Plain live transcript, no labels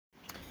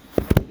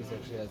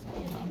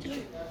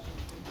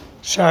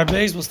Shar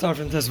Beis, we'll start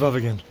from Tezvav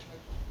again.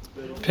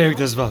 Perik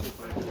Tezvav.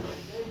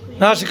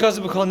 Nashi Kaza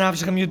B'Kol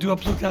Nafshichem Yedu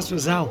Apluk Das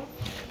V'Zal.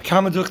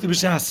 Kama Duch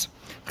B'Shas.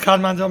 Chad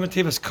Mando Amar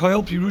Tevas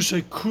Koil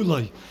Pirushay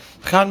Kulay.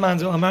 Chad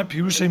Mando Amar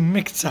Pirushay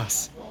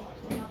Miktsas.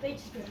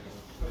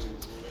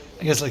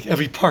 I guess like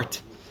every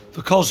part.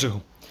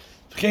 V'Kolshu.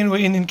 V'Kein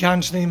V'Inin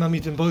Kan Shnei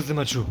Mamitim, both of them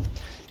are true.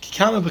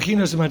 Kama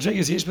B'Chinos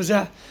Madregas Yesh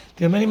B'Zah.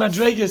 There are many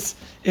Madregas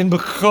in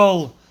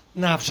B'Kol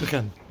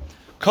Nafshichem.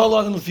 Kol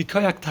Adam L'fi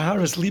Koyak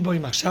Taharas Liboy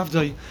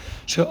Machshavdoi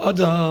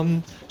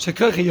She'Adam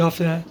She'Kochi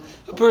Yafeh,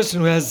 a person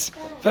who has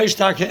very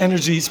stark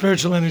energy,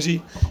 spiritual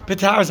energy,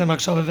 B'Taharas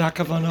HaMachshava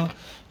V'Akavana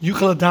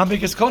Yukal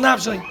Adambik is Kol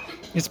Nafshay.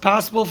 It's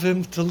possible for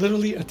him to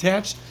literally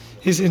attach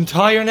his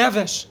entire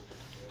nefesh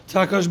to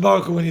HaKadosh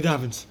Baruch Hu when he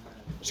davens.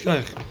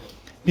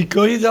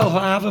 Mikoyidel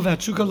Ha'ava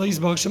V'Atshuka Leis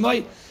Baruch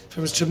Shemai,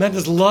 from his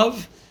tremendous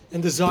love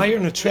and desire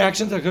and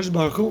attraction to HaKadosh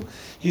Baruch Hu,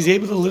 he's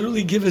able to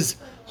literally give his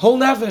whole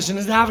nefesh in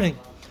his davening.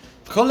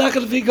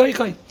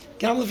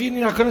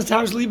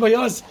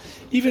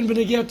 Even when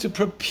they get to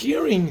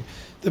preparing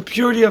the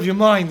purity of your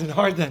mind and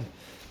heart then.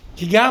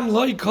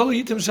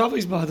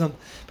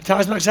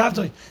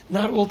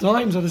 Not all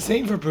times are the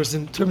same for a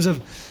person in terms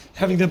of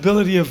having the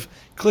ability of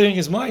clearing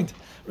his mind.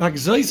 You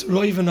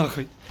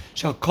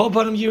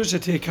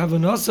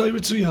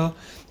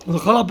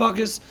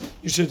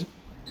should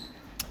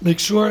make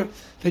sure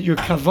that your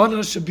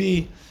kavanah should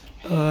be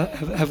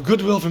have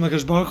goodwill from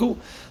HaKadosh Baruch Hu.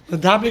 At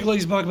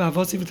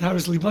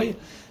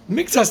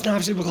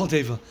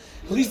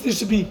least there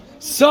should be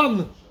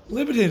some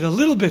limited, a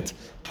little bit,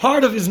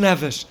 part of his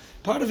nefesh,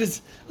 part of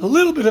his, a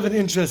little bit of an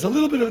interest, a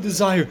little bit of a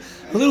desire,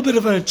 a little bit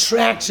of an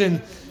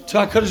attraction to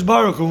HaKadosh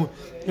Baruch Hu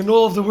in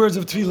all of the words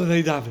of Tefillah that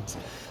he davens.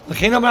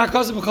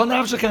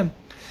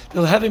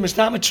 They'll have him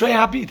trey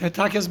happy, that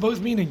has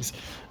both meanings.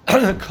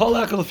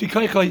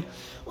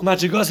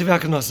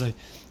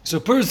 So a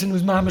person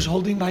who's mamish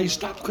holding by his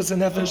shtapkas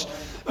and nefesh,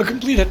 a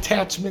complete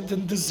attachment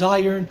and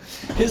desire, and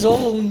his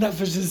whole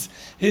nefesh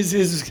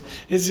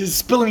is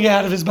spilling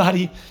out of his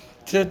body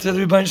to the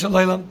Rebbeinu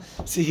Shalom.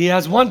 See, he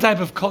has one type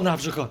of kol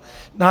nafshaka,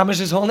 mamish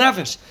his whole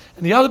nefesh,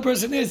 and the other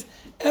person is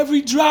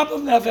every drop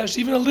of nefesh,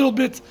 even a little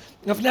bit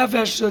of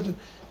nefesh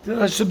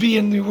should be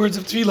in the words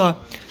of Tefillah,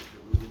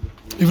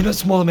 even a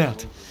small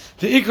amount.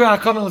 The ikra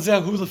hakana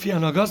lezehu lefi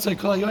hanagasai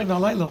kol hayoyim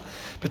halayla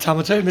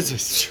b'tamatay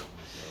mitzvahs.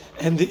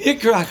 And the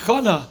ikra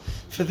hakana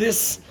for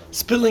this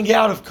spilling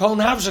out of kol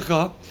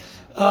nafshaka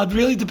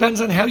really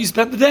depends on how you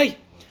spent the day,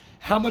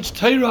 how much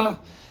Torah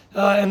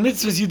and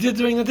mitzvahs you did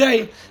during the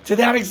day. To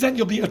that extent,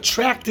 you'll be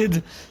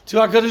attracted to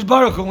HaKadosh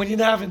Baruch Hu when you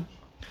daven.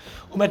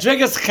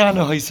 Umadregas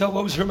chana hoisa.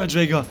 What was her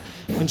madrega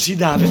when she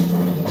davened?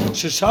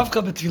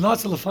 Sheshavka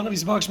b'tilas lefanav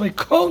yisbarach shmei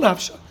kol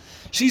nafsha.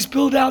 She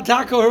spilled out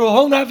taka her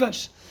whole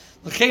nefesh.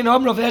 L'chein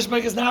amrav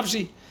eshbarach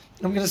nafshi.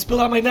 I'm going to spill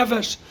out my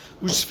nefesh.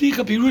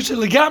 Ushficha pirusha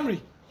legamri.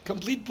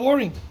 Complete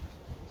boring.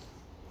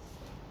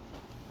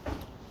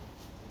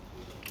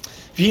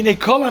 V'hinei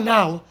kol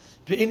anal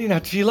be'inin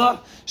hatfila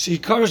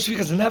she'ikar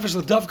shvichas hanefesh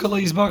l'davka lo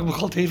yizbarach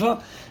b'chol teva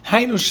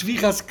hainu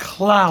shvichas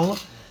klal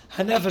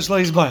hanefesh lo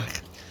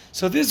yizbarach.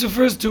 So this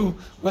refers to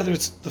whether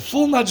it's the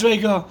full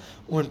madrega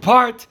or in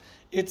part,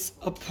 it's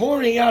a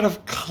pouring out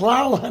of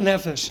klal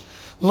hanefesh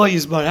lo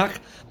yizbarach.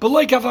 But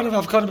like avanav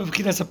avkana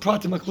b'v'kinas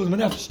hapratim hakludim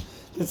hanefesh,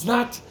 it's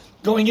not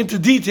going into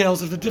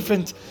details of the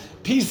different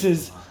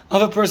pieces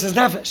of a person's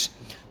nefesh.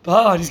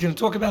 But he's going to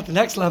talk about the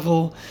next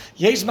level.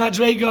 Yesh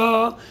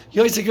madrega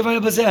yoyse gevaya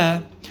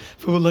bazeh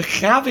for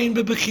lechavin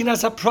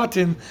bebechinas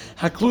hapratim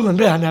haklulan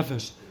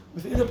behanefesh.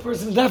 Within a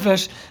person's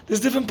nefesh, there's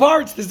different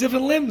parts, there's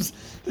different limbs,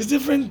 there's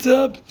different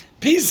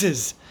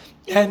pieces,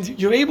 and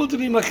you're able to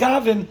be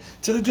machavin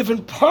to the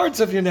different parts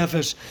of your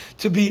nefesh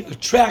to be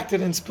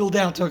attracted and spilled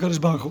out to HaKadosh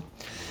Baruch Hu.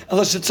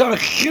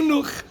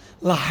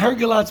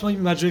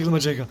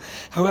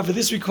 However,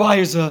 this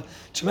requires a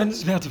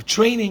tremendous amount of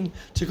training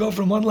to go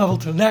from one level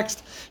to the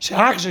next.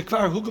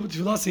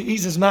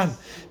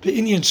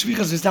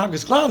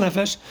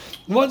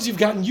 Once you've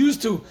gotten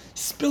used to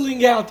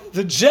spilling out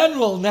the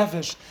general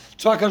nefesh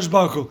to HaKadosh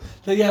Baruch Hu,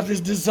 that you have this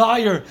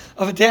desire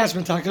of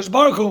attachment to HaKadosh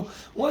Baruch Hu,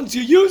 once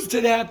you're used to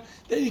that,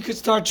 then you could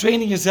start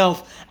training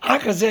yourself.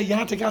 Then you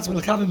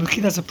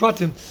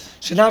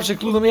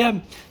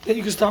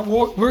can start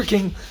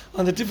working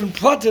on the different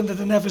pratim that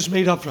the nefesh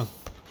made up from.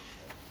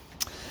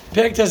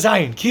 Perek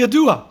Tazayin, Ki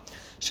Yadua,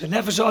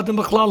 Shenefesh Adam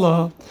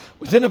B'chlala,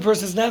 within a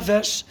person's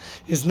nefesh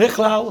is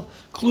Nichlal,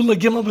 Klula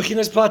Gimel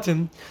B'chinas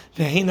Pratim,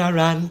 V'hein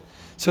Haran.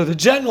 So the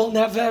general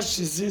nefesh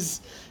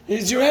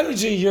is your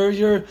energy,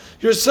 your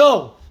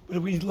soul.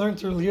 But we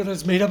learned earlier that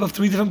it's made up of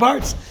three different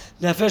parts: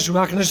 nefesh,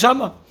 ruach, and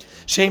neshama.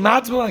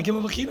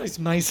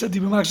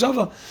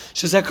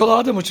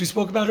 Which we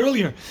spoke about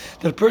earlier,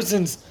 that a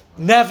person's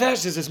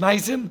nefesh is his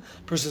maisim,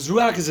 a person's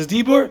ruach is his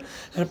dibur,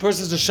 and a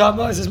person's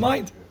neshama is his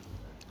mind.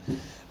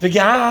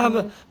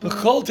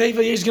 B'chol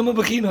teva yesh gimel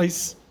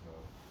b'chinos.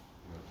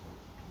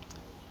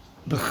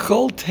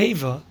 B'chol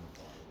teva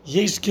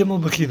yesh gimel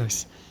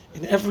b'chinos.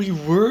 In every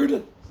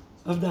word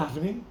of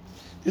davening,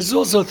 there's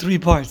also three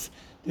parts.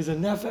 There's a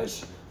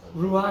nefesh,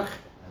 ruach,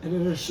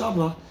 and a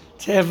neshama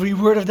to every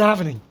word of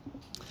davening.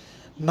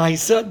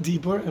 Maisa,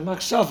 dibur, and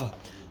machshava.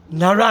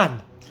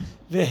 Naran,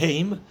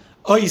 veheim,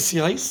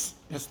 ois,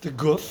 that's the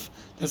guf,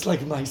 that's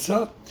like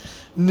maisa.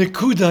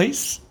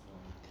 Nekudais,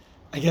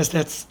 I guess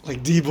that's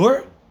like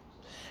dibur.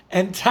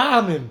 And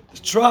ta'amim, the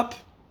trop,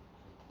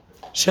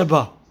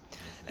 sheba.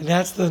 And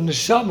that's the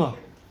neshama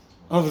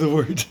of the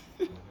word.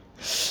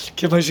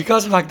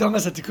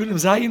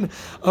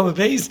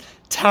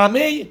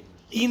 Tamei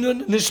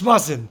inun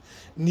nishmasin.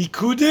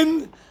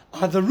 Nikudin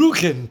are the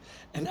rukin.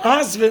 And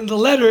asvin, the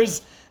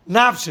letters,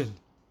 nafshin.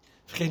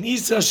 V'chein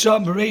isa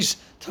sham bereish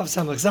tav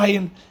samach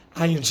zayin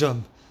ayin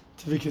sham.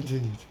 To be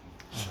continued.